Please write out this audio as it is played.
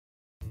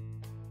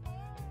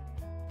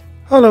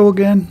Hello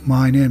again,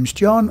 my name's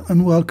John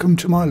and welcome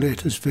to my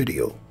latest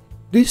video.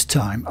 This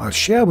time I'll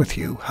share with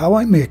you how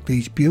I make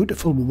these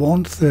beautiful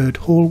 1/3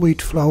 whole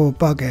wheat flour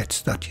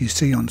baguettes that you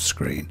see on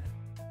screen.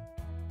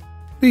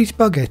 These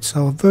baguettes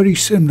are very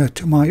similar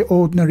to my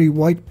ordinary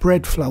white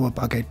bread flour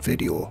baguette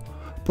video,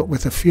 but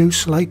with a few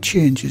slight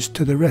changes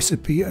to the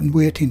recipe and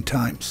waiting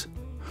times.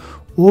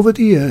 Over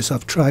the years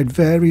I've tried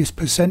various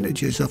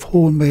percentages of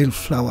wholemeal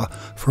flour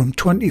from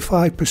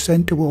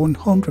 25% to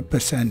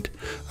 100%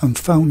 and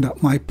found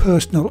that my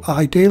personal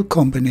ideal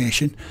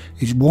combination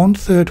is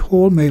 1/3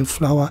 wholemeal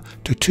flour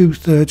to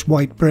 2/3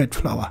 white bread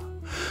flour.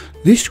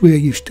 This way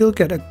you still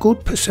get a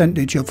good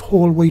percentage of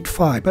whole wheat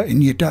fibre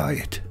in your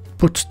diet,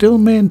 but still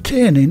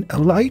maintaining a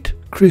light,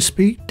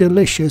 crispy,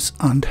 delicious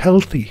and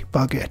healthy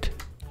baguette.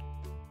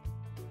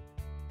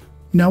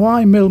 Now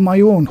I mill my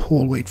own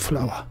whole wheat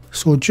flour,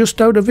 so just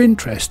out of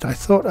interest I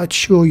thought I'd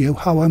show you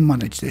how I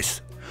manage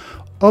this.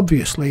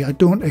 Obviously I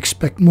don't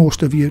expect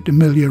most of you to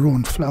mill your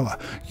own flour,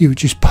 you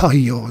just buy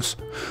yours.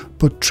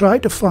 But try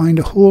to find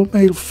a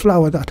wholemeal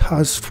flour that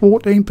has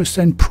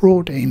 14%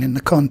 protein in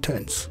the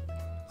contents.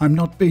 I'm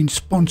not being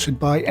sponsored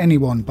by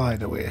anyone, by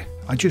the way,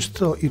 I just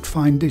thought you'd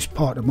find this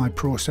part of my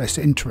process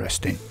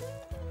interesting.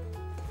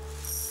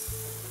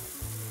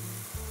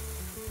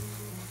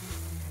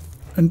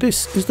 And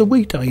this is the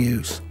wheat I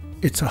use.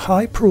 It's a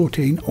high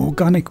protein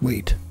organic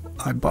wheat.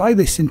 I buy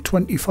this in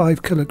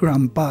 25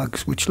 kilogram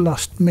bags which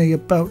last me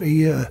about a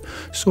year,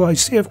 so I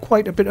save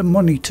quite a bit of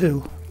money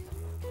too.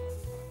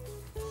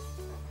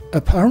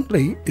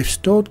 Apparently, if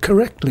stored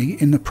correctly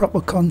in the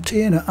proper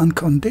container and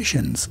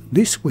conditions,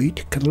 this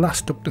wheat can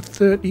last up to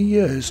 30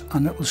 years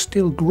and it will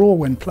still grow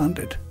when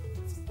planted.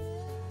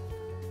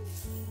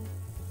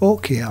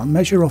 Okay, I'll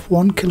measure off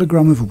 1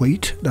 kilogram of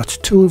wheat, that's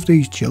 2 of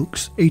these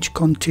jugs, each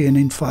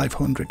containing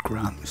 500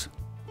 grams.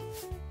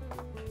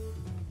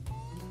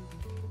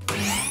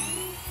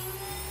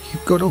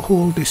 You've got to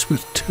hold this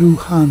with 2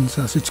 hands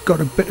as it's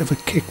got a bit of a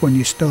kick when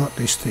you start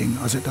this thing,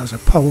 as it has a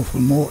powerful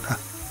motor.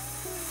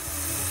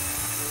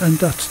 And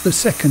that's the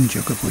second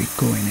jug of wheat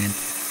going in.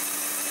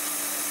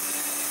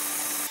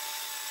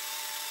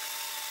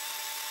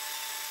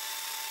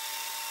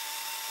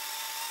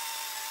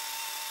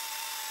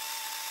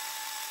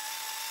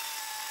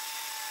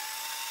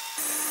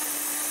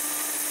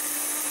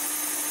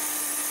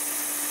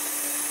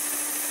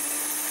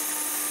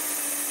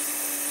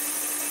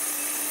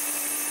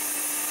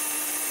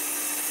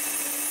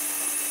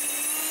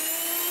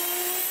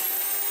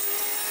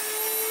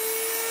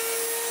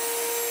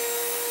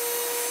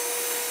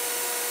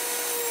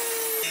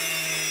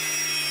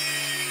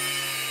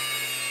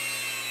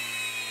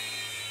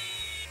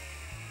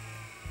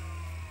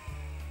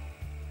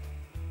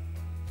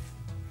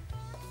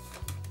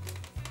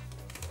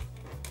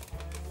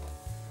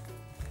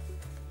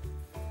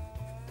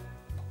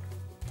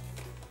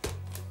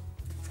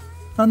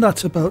 And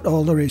that's about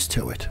all there is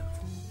to it.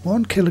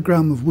 1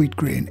 kilogram of wheat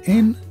grain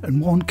in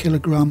and 1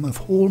 kilogram of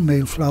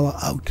wholemeal flour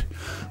out,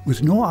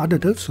 with no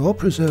additives or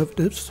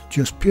preservatives,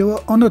 just pure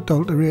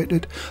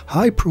unadulterated,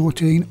 high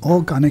protein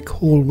organic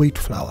whole wheat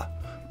flour.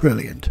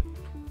 Brilliant.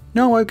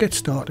 Now I'll get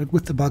started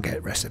with the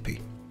baguette recipe.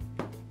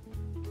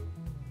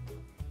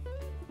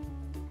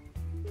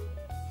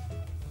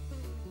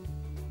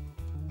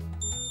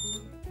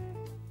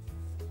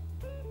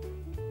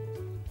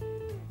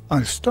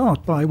 I'll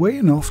start by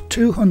weighing off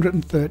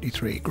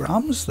 233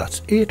 grams,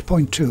 that's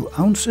 8.2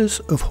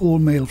 ounces of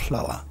wholemeal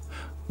flour,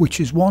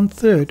 which is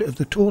 1/3 of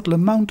the total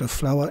amount of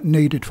flour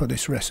needed for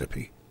this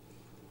recipe.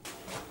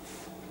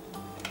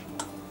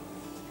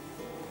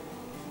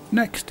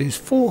 Next is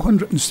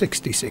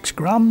 466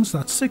 grams,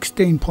 that's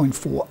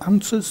 16.4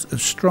 ounces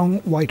of strong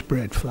white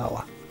bread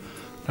flour.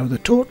 Now the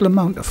total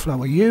amount of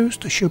flour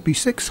used should be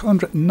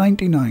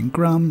 699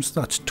 grams,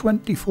 that's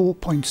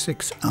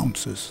 24.6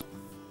 ounces.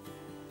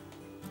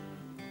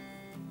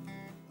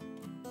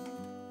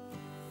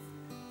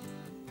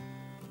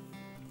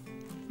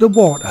 The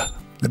water.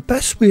 The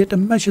best way to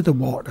measure the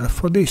water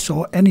for this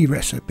or any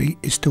recipe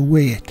is to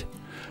weigh it,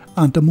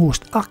 and the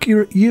most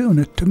accurate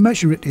unit to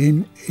measure it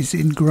in is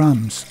in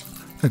grams.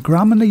 A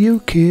gram in the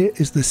UK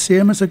is the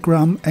same as a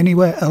gram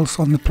anywhere else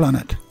on the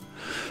planet,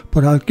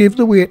 but I'll give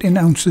the weight in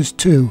ounces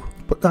too,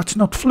 but that's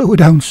not fluid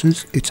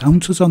ounces, it's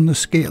ounces on the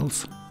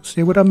scales.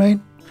 See what I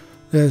mean?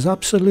 There's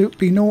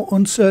absolutely no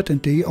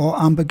uncertainty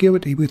or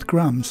ambiguity with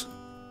grams.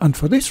 And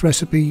for this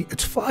recipe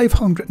it's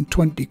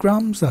 520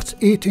 grams, that's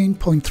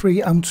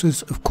 18.3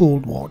 ounces of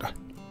cold water.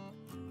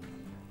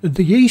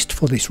 The yeast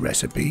for this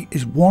recipe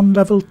is 1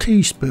 level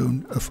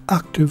teaspoon of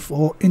active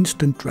or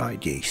instant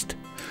dried yeast.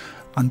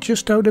 And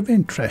just out of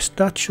interest,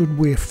 that should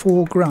weigh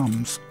 4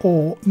 grams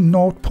or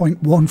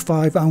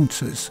 0.15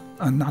 ounces,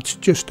 and that's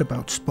just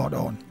about spot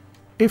on.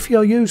 If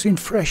you're using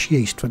fresh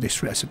yeast for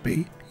this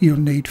recipe, you'll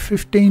need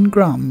 15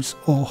 grams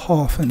or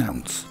half an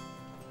ounce.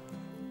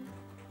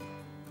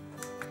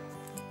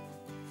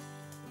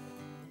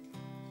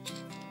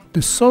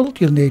 The salt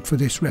you'll need for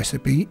this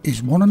recipe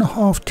is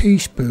 1.5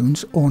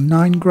 teaspoons or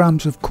 9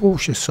 grams of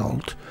kosher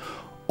salt,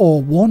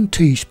 or 1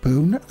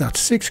 teaspoon, that's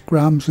 6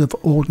 grams of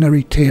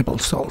ordinary table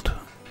salt.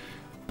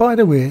 By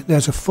the way,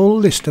 there's a full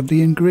list of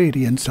the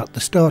ingredients at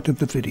the start of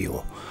the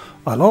video.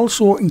 I'll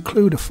also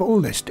include a full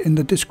list in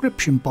the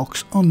description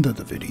box under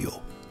the video.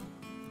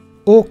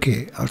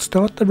 Okay, I'll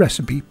start the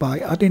recipe by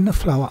adding the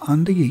flour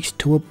and the yeast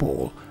to a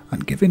bowl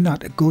and giving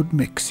that a good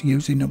mix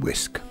using a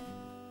whisk.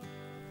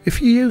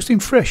 If you're using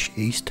fresh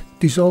yeast,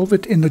 dissolve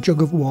it in a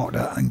jug of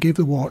water and give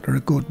the water a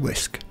good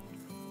whisk.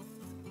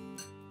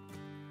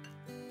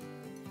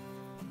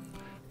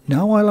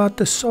 Now I'll add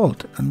the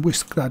salt and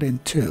whisk that in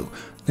too,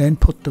 then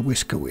put the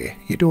whisk away.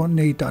 You don't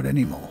need that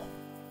anymore.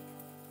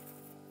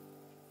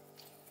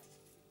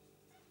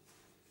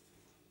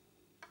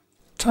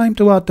 Time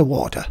to add the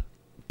water.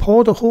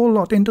 Pour the whole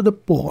lot into the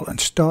bowl and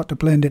start to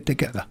blend it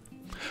together.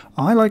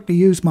 I like to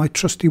use my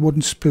trusty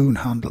wooden spoon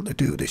handle to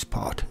do this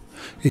part.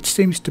 It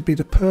seems to be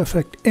the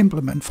perfect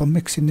implement for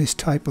mixing this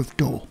type of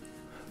dough.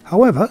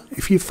 However,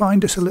 if you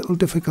find this a little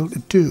difficult to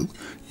do,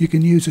 you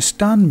can use a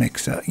stand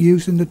mixer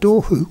using the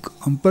dough hook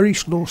on very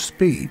slow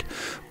speed,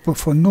 but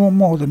for no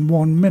more than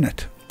 1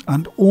 minute,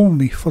 and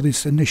only for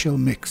this initial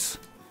mix.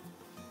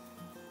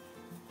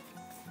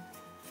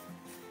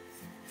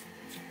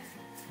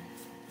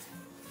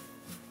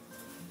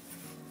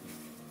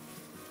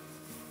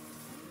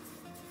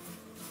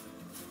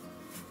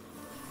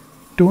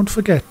 Don't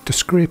forget to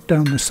scrape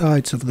down the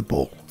sides of the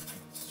bowl.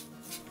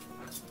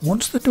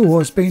 Once the dough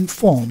has been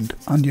formed,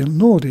 and you'll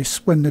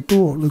notice when the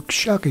dough looks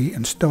shaggy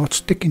and starts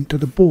sticking to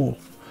the bowl,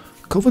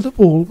 cover the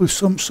bowl with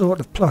some sort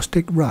of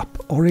plastic wrap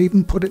or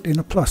even put it in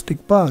a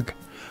plastic bag.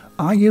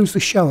 I use the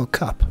shower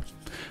cap.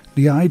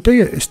 The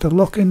idea is to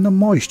lock in the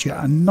moisture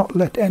and not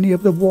let any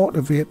of the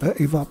water vapour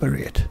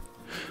evaporate.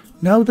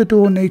 Now the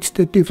dough needs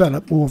to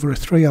develop over a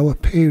 3-hour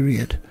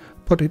period,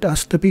 but it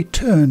has to be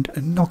turned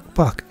and knocked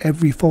back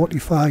every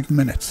 45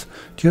 minutes,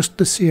 just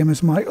the same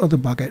as my other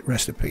baguette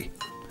recipe.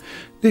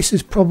 This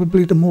is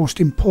probably the most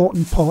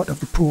important part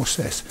of the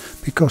process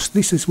because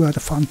this is where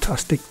the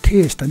fantastic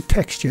taste and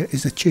texture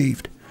is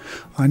achieved.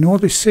 I know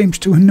this seems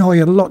to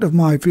annoy a lot of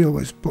my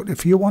viewers, but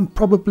if you want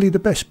probably the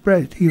best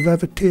bread you've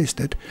ever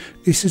tasted,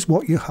 this is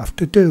what you have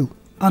to do.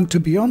 And to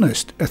be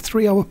honest, a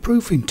 3-hour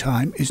proofing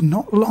time is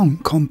not long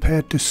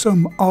compared to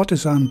some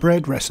artisan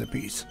bread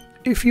recipes.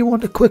 If you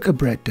want a quicker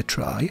bread to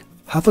try,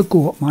 have a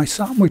go at my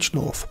sandwich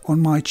loaf on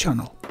my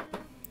channel.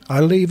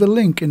 I'll leave a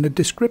link in the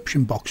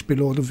description box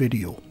below the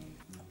video.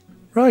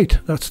 Right,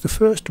 that's the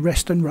first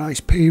rest and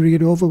rise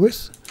period over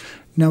with.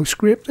 Now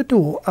scrape the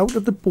dough out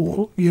of the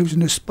bowl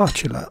using a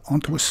spatula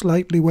onto a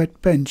slightly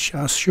wet bench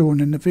as shown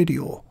in the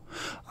video,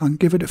 and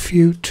give it a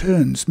few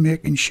turns,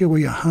 making sure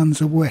your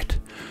hands are wet,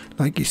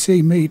 like you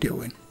see me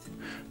doing.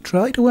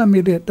 Try to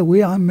emulate the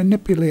way I'm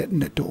manipulating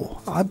the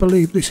dough. I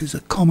believe this is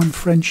a common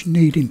French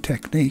kneading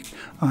technique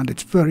and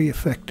it's very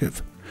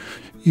effective.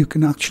 You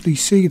can actually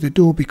see the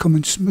dough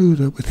becoming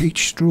smoother with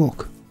each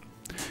stroke.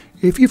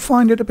 If you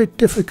find it a bit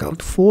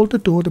difficult, fold the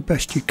dough the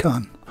best you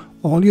can.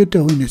 All you're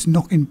doing is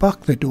knocking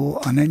back the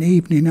dough and then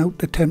evening out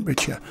the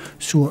temperature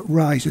so it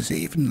rises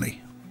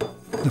evenly.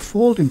 The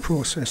folding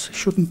process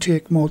shouldn't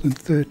take more than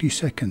 30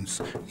 seconds.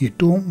 You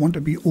don't want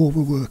to be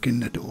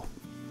overworking the dough.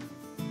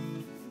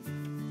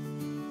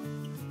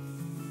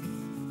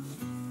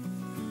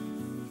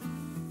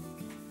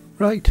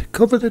 Right,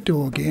 cover the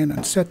dough again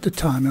and set the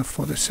timer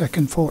for the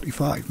second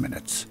 45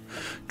 minutes.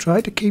 Try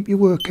to keep your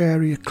work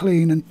area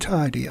clean and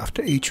tidy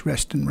after each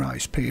rest and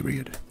rise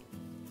period.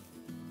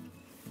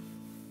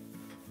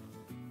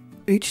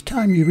 Each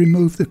time you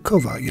remove the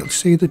cover, you'll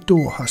see the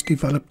dough has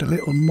developed a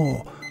little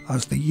more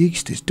as the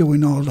yeast is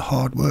doing all the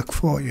hard work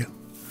for you.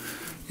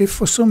 If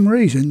for some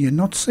reason you're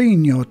not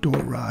seeing your dough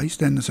rise,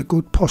 then there's a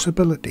good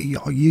possibility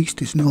your yeast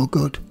is no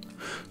good.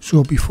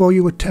 So before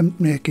you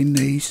attempt making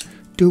these,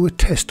 do a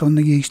test on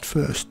the yeast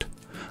first.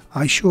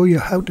 I show you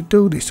how to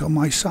do this on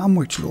my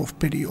sandwich loaf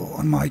video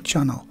on my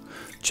channel.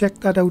 Check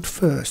that out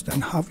first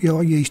and have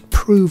your yeast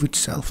prove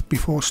itself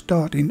before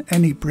starting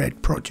any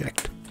bread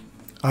project.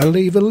 I'll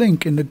leave a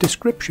link in the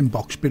description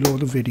box below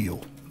the video.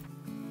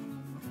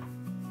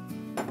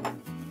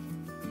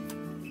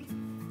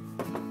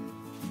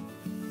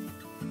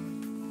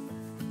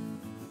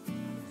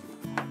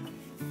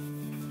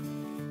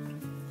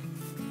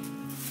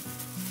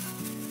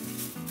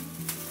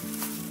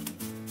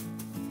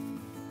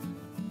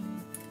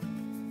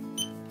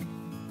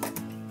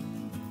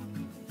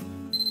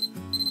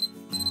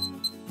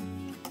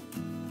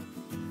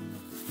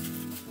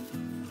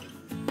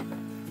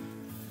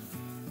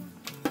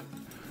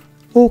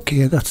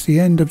 Okay, that's the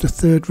end of the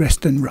third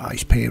rest and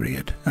rise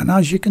period, and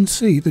as you can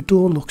see the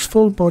dough looks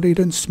full-bodied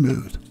and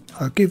smooth.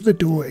 I'll give the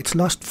dough its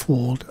last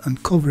fold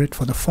and cover it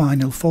for the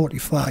final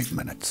 45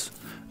 minutes.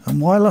 And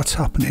while that's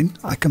happening,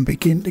 I can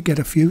begin to get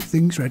a few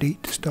things ready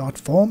to start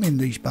forming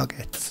these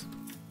baguettes.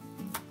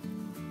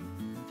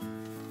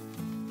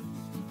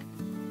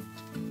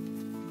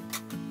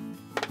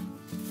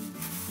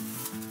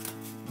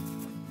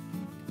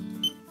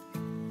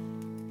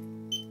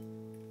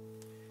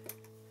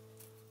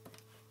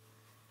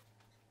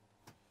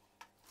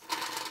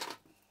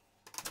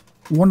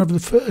 One of the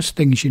first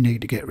things you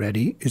need to get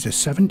ready is a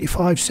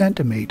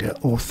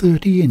 75cm or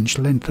 30-inch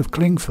length of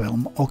cling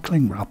film or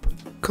cling wrap.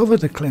 Cover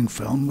the cling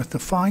film with a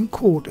fine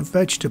coat of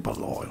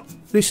vegetable oil.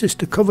 This is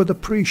to cover the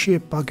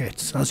pre-shaped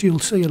baguettes, as you'll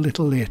see a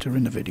little later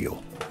in the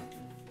video.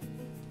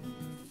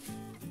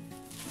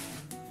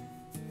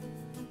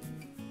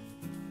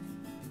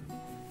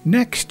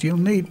 Next, you'll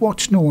need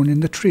what's known in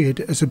the trade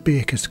as a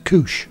baker's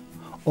couche.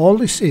 All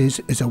this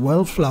is a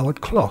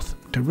well-floured cloth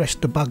to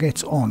rest the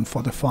baguettes on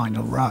for the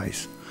final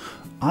rise.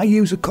 I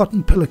use a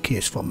cotton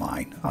pillowcase for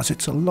mine, as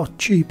it's a lot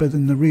cheaper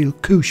than the real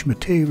couche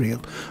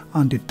material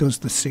and it does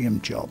the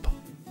same job.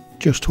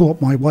 Just hope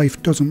my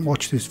wife doesn't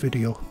watch this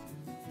video.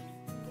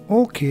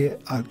 Okay,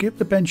 I'll give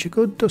the bench a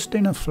good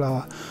dusting of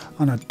flour,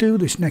 and I do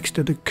this next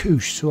to the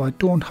couche so I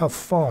don't have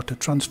far to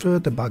transfer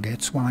the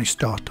baguettes when I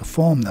start to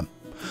form them.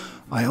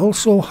 I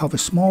also have a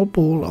small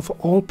bowl of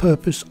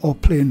all-purpose or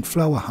plain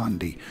flour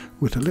handy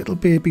with a little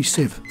baby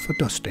sieve for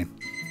dusting.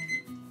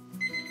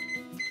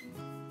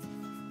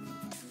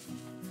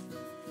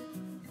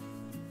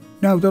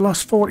 Now the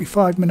last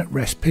 45-minute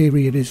rest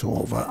period is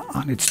over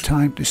and it's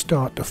time to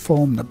start to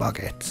form the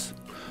baguettes.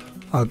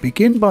 I'll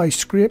begin by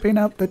scraping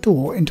out the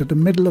dough into the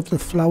middle of the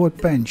floured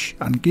bench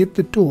and give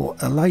the dough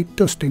a light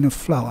dusting of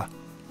flour.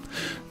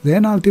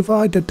 Then I'll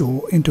divide the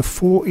dough into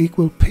 4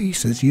 equal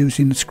pieces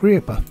using a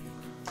scraper.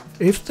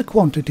 If the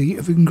quantity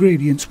of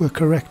ingredients were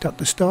correct at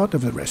the start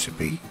of the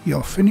recipe,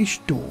 your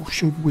finished dough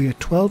should weigh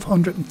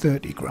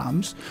 1230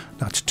 grams,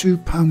 that's 2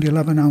 pound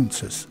 11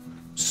 ounces.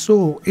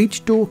 So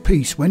each dough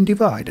piece when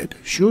divided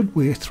should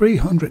weigh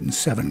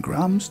 307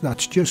 grams,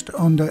 that's just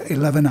under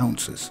 11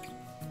 ounces.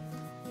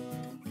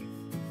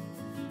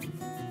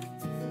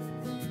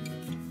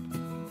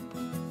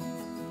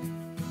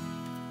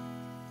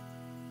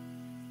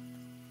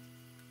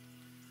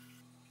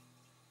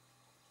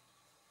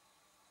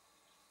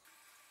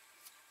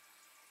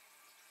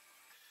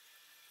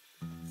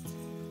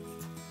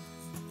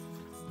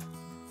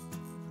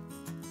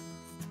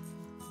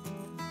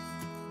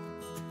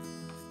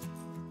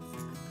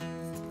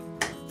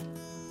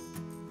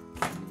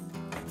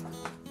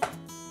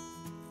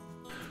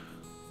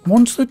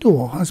 Once the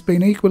dough has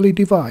been equally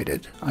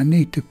divided, I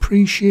need to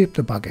pre-shape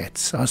the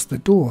baguettes, as the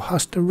dough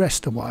has to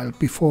rest a while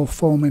before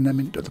forming them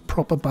into the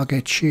proper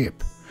baguette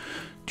shape.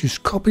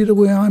 Just copy the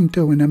way I'm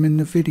doing them in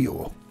the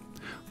video.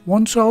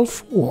 Once all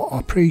 4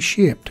 are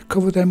pre-shaped,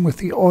 cover them with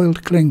the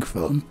oiled cling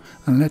film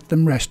and let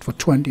them rest for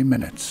 20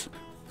 minutes.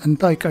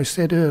 And like I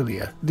said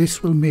earlier,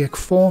 this will make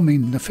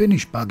forming the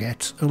finished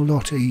baguettes a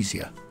lot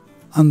easier.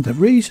 And the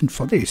reason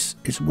for this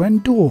is when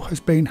dough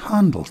has been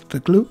handled, the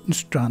gluten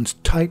strands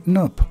tighten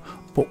up.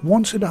 But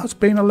once it has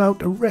been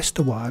allowed to rest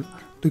a while,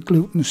 the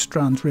gluten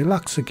strands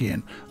relax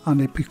again and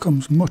it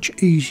becomes much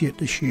easier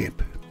to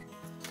shape.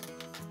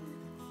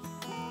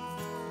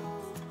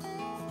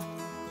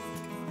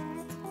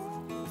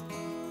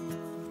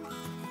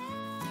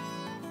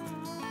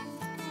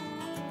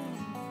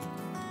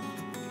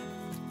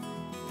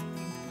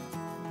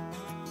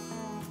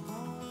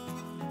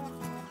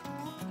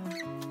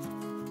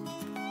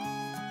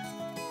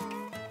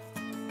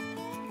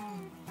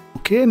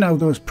 Okay, now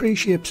those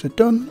pre-shapes are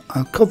done,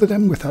 I'll cover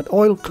them with that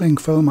oil cling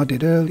film I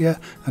did earlier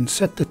and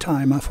set the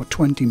timer for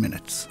 20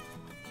 minutes.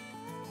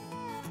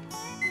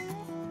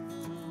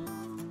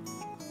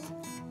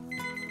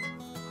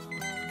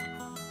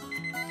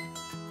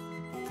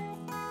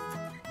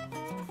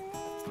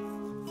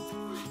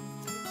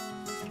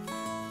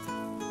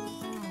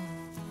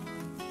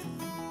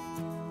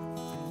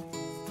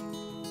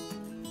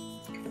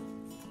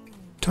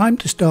 Time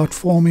to start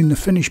forming the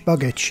finished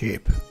baguette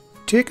shape.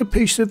 Take a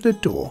piece of the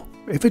dough.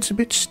 If it's a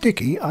bit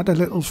sticky, add a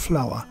little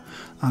flour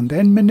and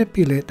then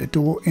manipulate the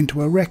dough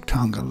into a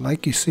rectangle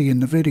like you see in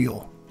the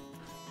video.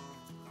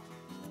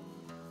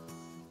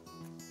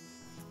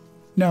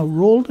 Now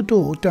roll the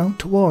dough down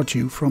towards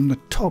you from the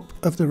top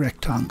of the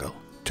rectangle,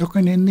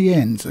 tucking in the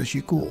ends as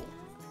you go.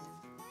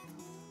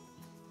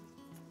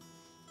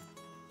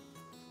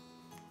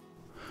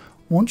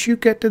 Once you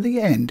get to the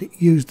end,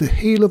 use the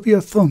heel of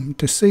your thumb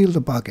to seal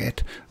the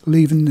baguette,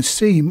 leaving the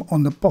seam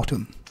on the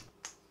bottom.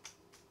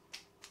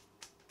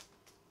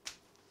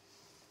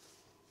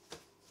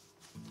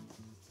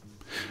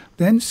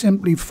 Then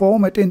simply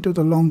form it into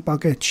the long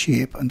baguette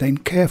shape and then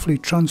carefully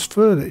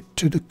transfer it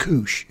to the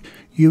couche,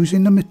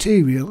 using the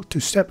material to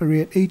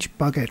separate each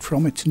baguette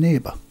from its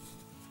neighbour.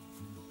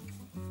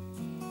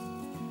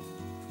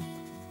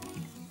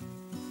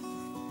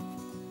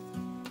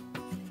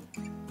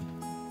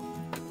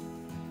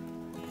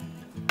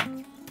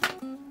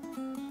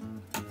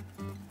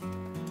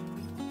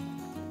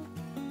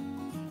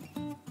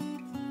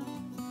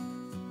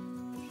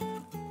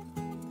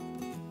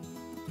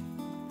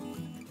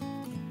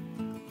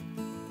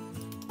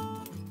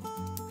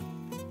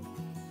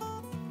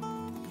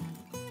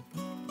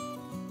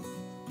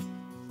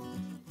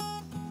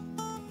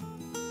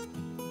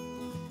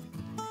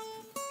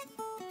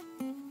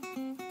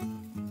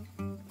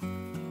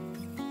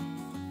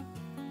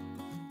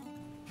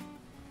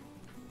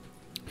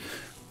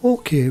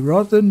 Okay,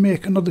 rather than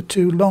make another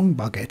 2 long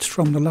baguettes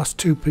from the last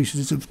 2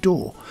 pieces of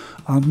dough,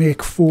 I'll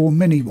make 4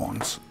 mini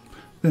ones.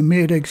 They're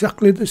made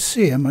exactly the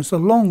same as the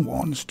long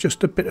ones,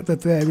 just a bit of a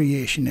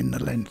variation in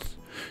the length.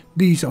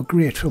 These are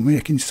great for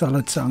making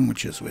salad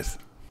sandwiches with.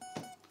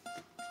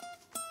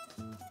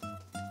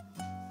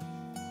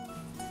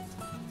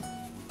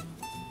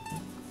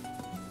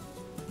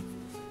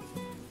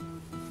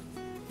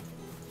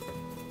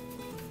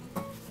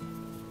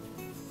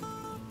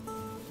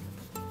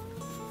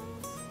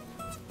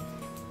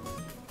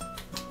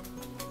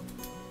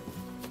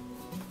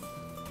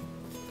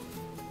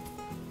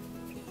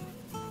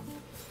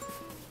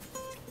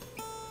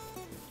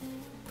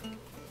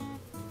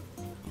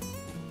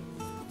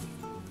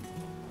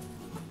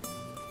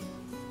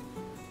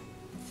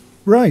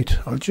 Right,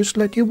 I'll just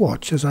let you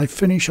watch as I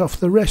finish off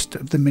the rest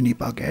of the mini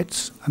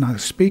baguettes, and I'll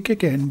speak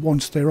again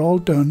once they're all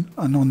done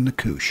and on the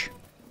couche.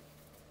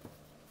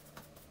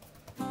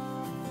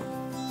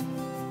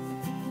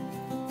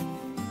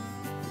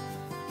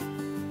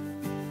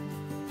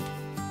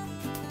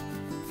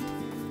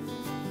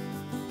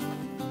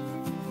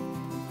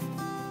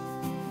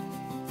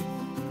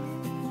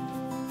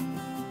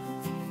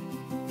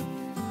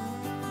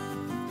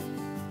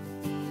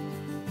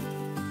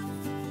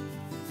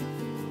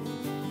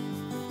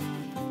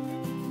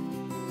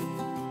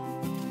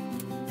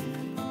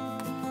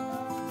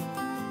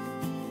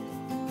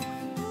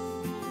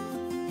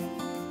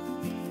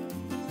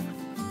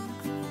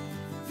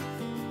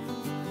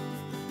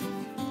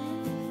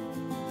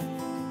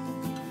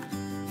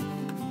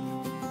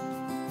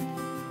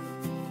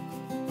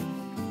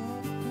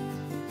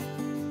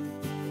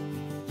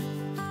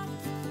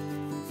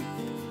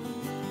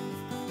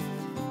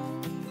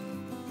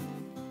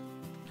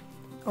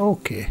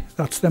 Okay,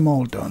 that's them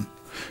all done.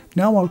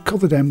 Now I'll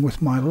cover them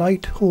with my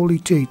light holy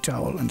tea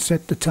towel and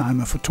set the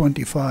timer for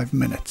 25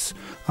 minutes,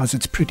 as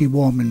it's pretty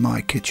warm in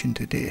my kitchen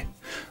today,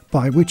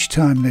 by which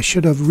time they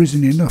should have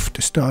risen enough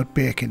to start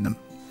baking them.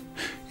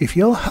 If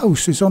your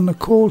house is on the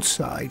cold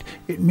side,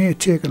 it may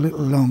take a little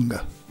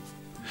longer.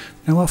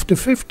 Now after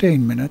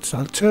 15 minutes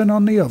I'll turn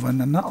on the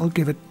oven, and that'll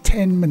give it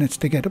 10 minutes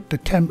to get up to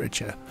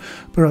temperature,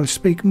 but I'll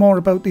speak more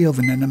about the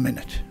oven in a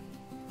minute.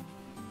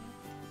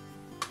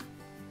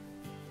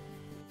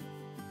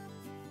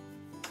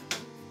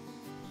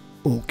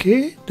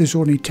 Okay, there's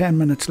only 10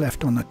 minutes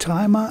left on the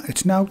timer.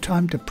 It's now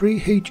time to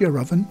preheat your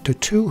oven to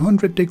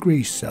 200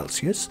 degrees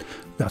Celsius,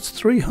 that's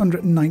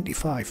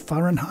 395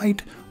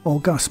 Fahrenheit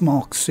or gas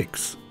mark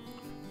 6.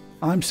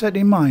 I'm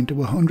setting mine to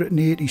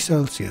 180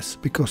 Celsius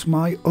because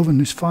my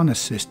oven is fan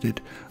assisted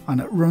and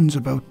it runs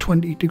about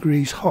 20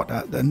 degrees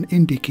hotter than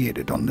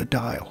indicated on the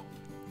dial.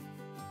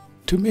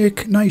 To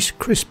make nice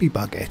crispy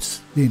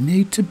baguettes, they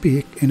need to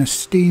bake in a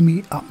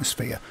steamy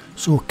atmosphere,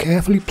 so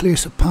carefully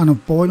place a pan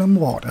of boiling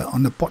water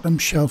on the bottom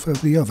shelf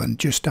of the oven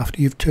just after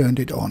you've turned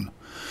it on.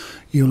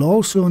 You'll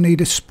also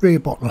need a spray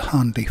bottle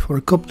handy for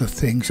a couple of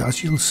things,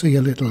 as you'll see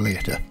a little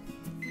later.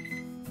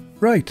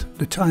 Right,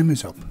 the time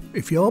is up.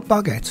 If your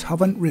baguettes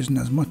haven't risen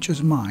as much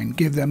as mine,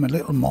 give them a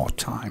little more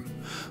time.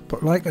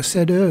 But like I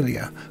said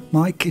earlier,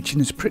 my kitchen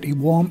is pretty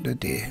warm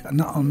today, and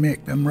that'll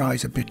make them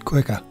rise a bit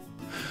quicker.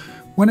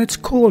 When it's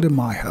cold in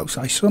my house,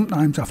 I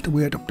sometimes have to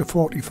wait up to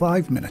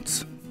 45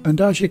 minutes.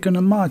 And as you can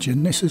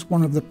imagine, this is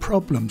one of the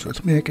problems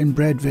with making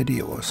bread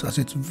videos, as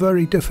it's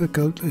very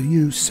difficult to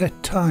use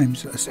set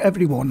times, as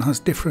everyone has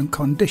different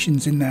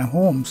conditions in their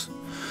homes.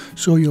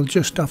 So you'll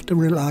just have to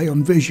rely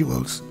on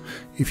visuals.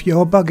 If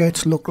your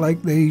baguettes look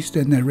like these,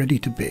 then they're ready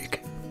to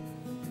bake.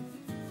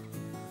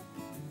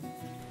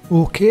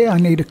 Okay, I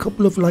need a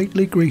couple of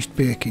lightly greased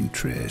baking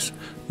trays.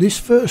 This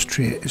first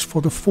tray is for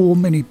the 4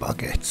 mini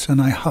baguettes,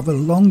 and I have a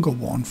longer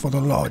one for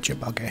the larger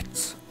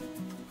baguettes.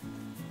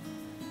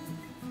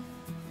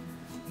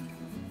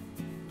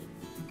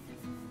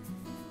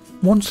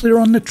 Once they're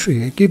on the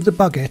tray, give the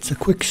baguettes a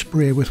quick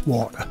spray with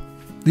water.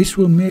 This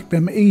will make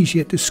them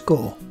easier to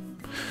score.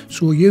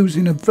 So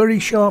using a very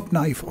sharp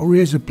knife or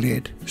razor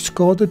blade,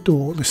 score the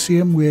dough the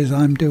same way as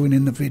I'm doing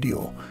in the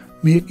video,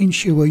 making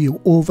sure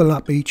you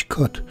overlap each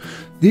cut.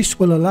 This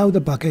will allow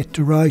the baguette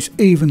to rise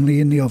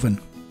evenly in the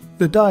oven.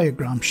 The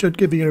diagram should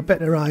give you a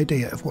better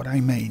idea of what I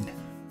mean.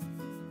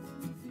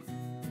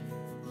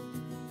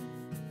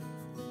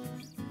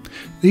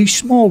 These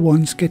small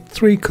ones get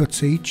 3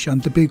 cuts each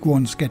and the big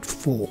ones get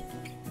 4.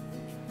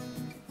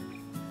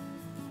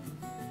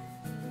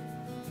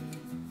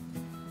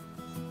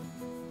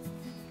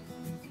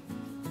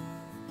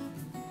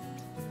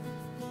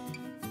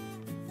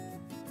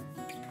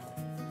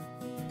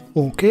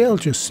 Okay, I'll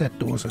just set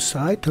those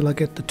aside till I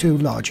get the 2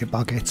 larger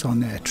baguettes on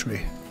their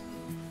tray.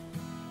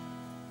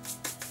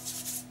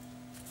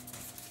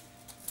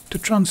 To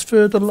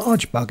transfer the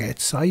large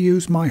baguettes, I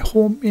use my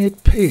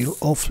homemade peel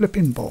or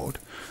flipping board.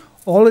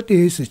 All it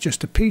is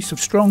just a piece of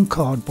strong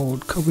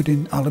cardboard covered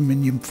in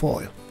aluminium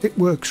foil. It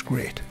works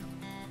great.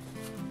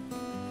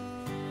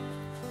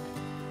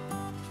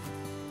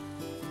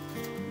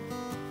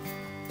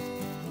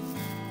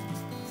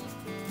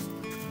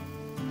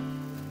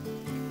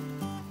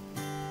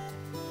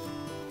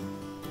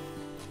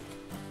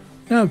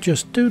 Now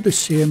just do the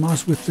same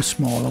as with the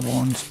smaller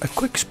ones, a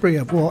quick spray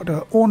of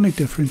water, only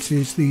difference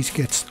is these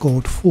get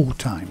scored 4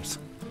 times.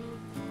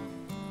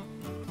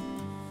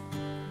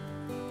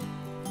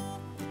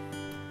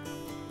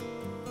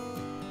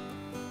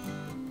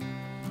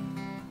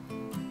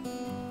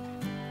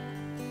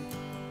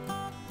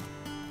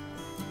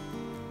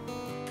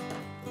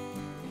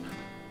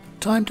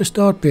 Time to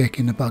start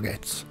baking the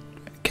baguettes.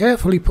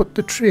 Carefully put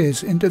the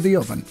trays into the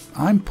oven.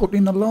 I'm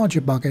putting the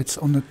larger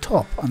baguettes on the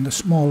top and the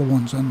smaller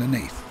ones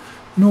underneath.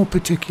 No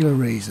particular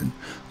reason,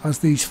 as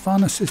these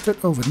fan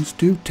assisted ovens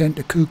do tend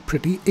to cook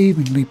pretty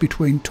evenly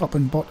between top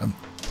and bottom.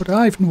 But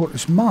I've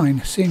noticed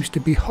mine seems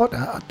to be hotter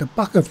at the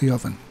back of the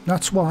oven.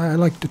 That's why I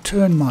like to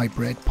turn my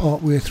bread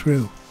part way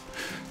through.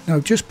 Now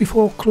just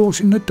before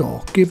closing the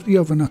door, give the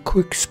oven a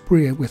quick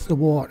spray with the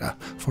water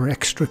for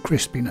extra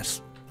crispiness.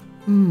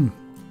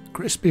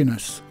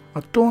 Crispiness.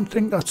 I don't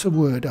think that's a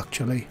word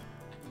actually,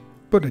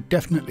 but it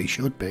definitely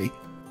should be.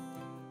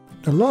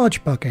 The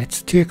large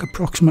baguettes take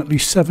approximately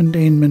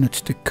 17 minutes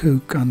to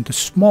cook and the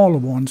smaller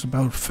ones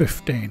about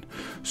 15,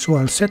 so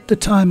I'll set the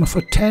timer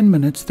for 10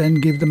 minutes,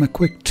 then give them a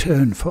quick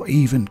turn for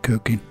even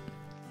cooking.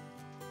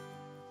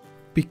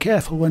 Be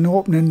careful when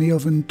opening the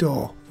oven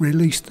door,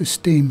 release the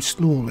steam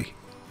slowly.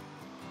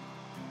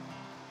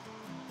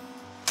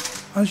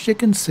 As you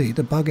can see,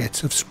 the baguettes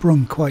have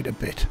sprung quite a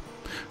bit.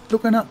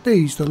 Looking at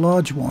these, the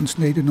large ones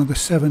need another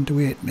 7 to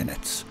 8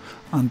 minutes,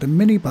 and the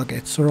mini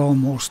baguettes are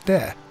almost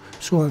there,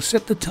 so I'll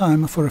set the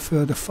timer for a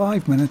further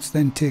 5 minutes,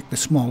 then take the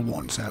small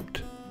ones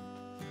out.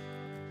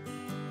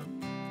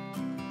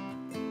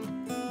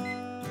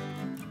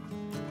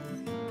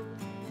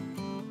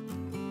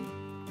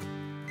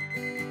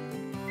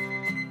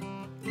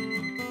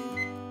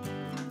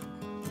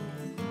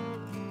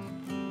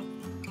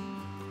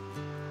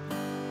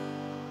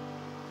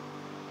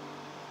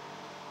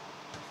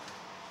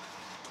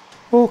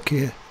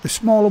 Okay, the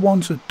smaller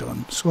ones are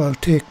done, so I'll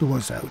take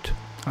those out.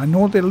 I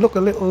know they look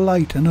a little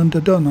light and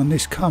underdone on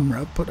this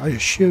camera, but I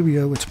assure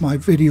you it's my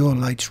video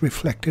lights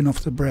reflecting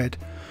off the bread.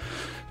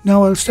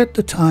 Now I'll set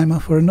the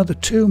timer for another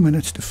 2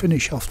 minutes to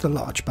finish off the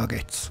large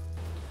baguettes.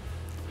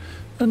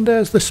 And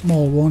there's the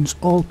small ones,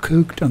 all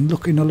cooked and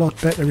looking a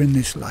lot better in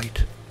this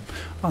light.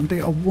 And they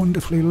are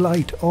wonderfully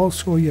light,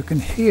 also you can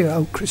hear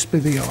how crispy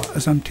they are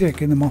as I'm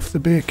taking them off the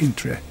baking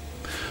tray.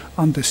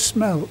 And the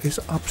smell is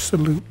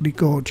absolutely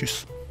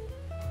gorgeous.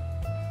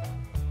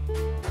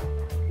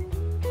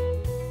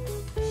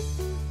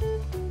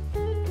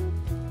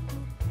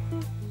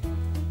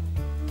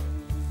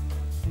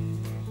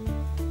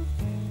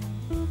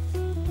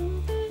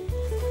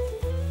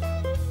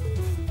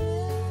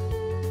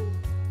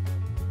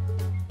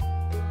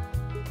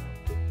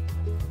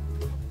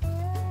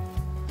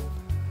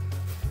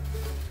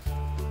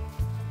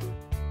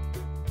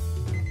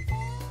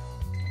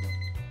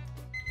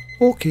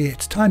 Okay,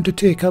 it's time to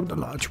take out the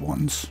large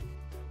ones.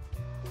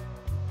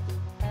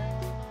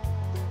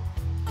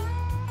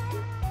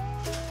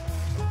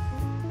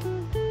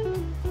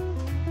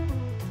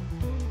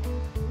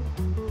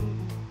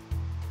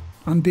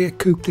 And they're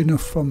cooked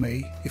enough for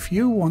me. If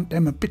you want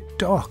them a bit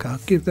darker,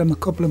 give them a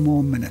couple of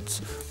more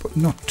minutes, but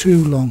not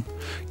too long.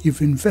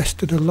 You've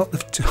invested a lot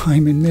of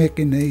time in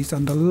making these,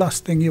 and the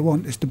last thing you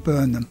want is to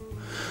burn them.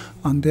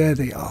 And there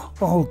they are,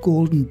 all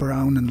golden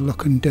brown and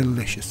looking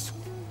delicious.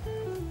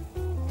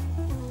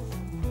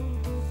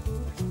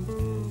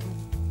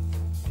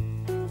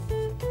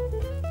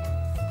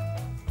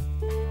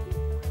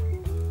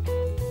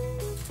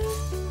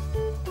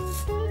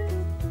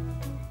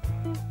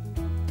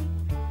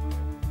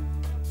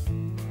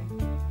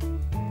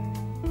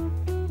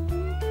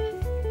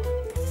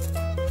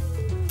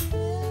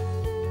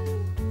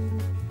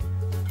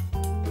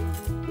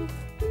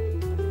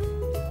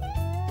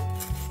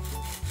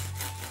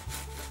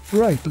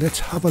 Right, let's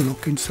have a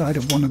look inside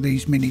of one of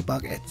these mini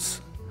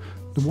baguettes.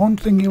 The one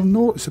thing you'll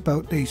notice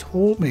about these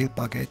wholemeal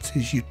baguettes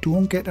is you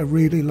don't get a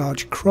really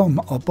large crumb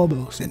or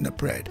bubbles in the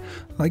bread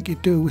like you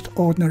do with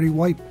ordinary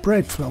white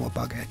bread flour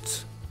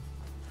baguettes.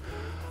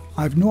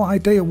 I've no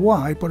idea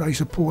why, but I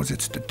suppose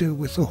it's to do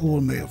with the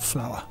wholemeal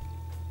flour.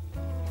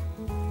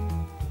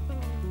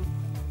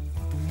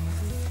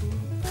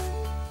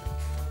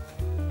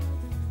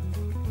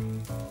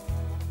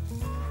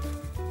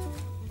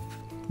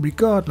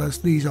 Regardless,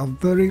 these are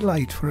very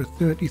light for a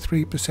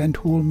 33%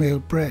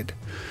 wholemeal bread.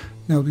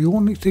 Now the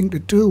only thing to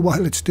do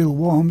while it's still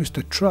warm is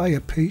to try a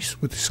piece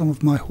with some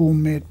of my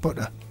homemade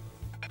butter.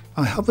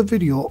 I have a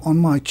video on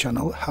my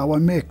channel how I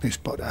make this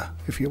butter.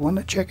 If you want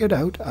to check it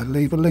out, I'll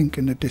leave a link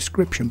in the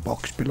description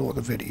box below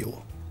the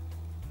video.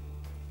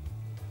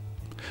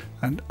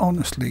 And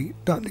honestly,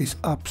 that is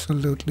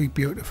absolutely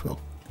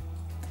beautiful.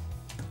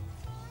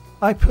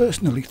 I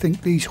personally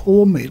think these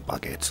wholemeal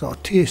baguettes are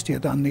tastier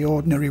than the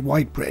ordinary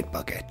white bread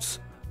baguettes,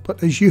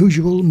 but as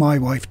usual my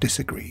wife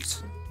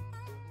disagrees.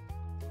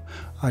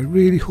 I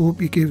really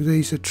hope you give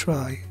these a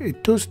try.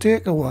 It does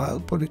take a while,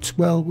 but it's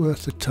well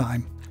worth the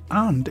time,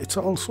 and it's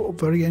also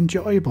very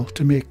enjoyable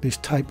to make this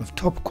type of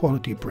top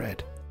quality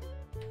bread.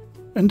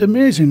 And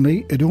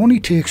amazingly, it only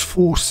takes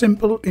 4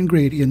 simple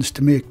ingredients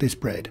to make this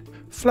bread: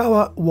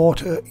 Flour,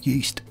 water,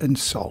 yeast and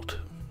salt.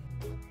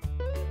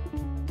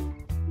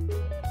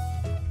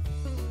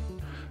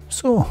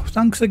 So,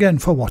 thanks again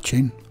for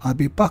watching. I'll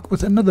be back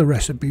with another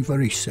recipe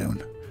very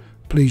soon.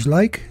 Please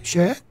like,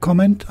 share,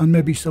 comment and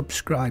maybe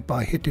subscribe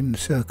by hitting the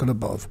circle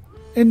above.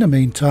 In the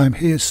meantime,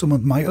 here's some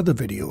of my other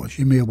videos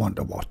you may want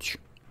to watch.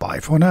 Bye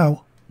for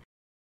now.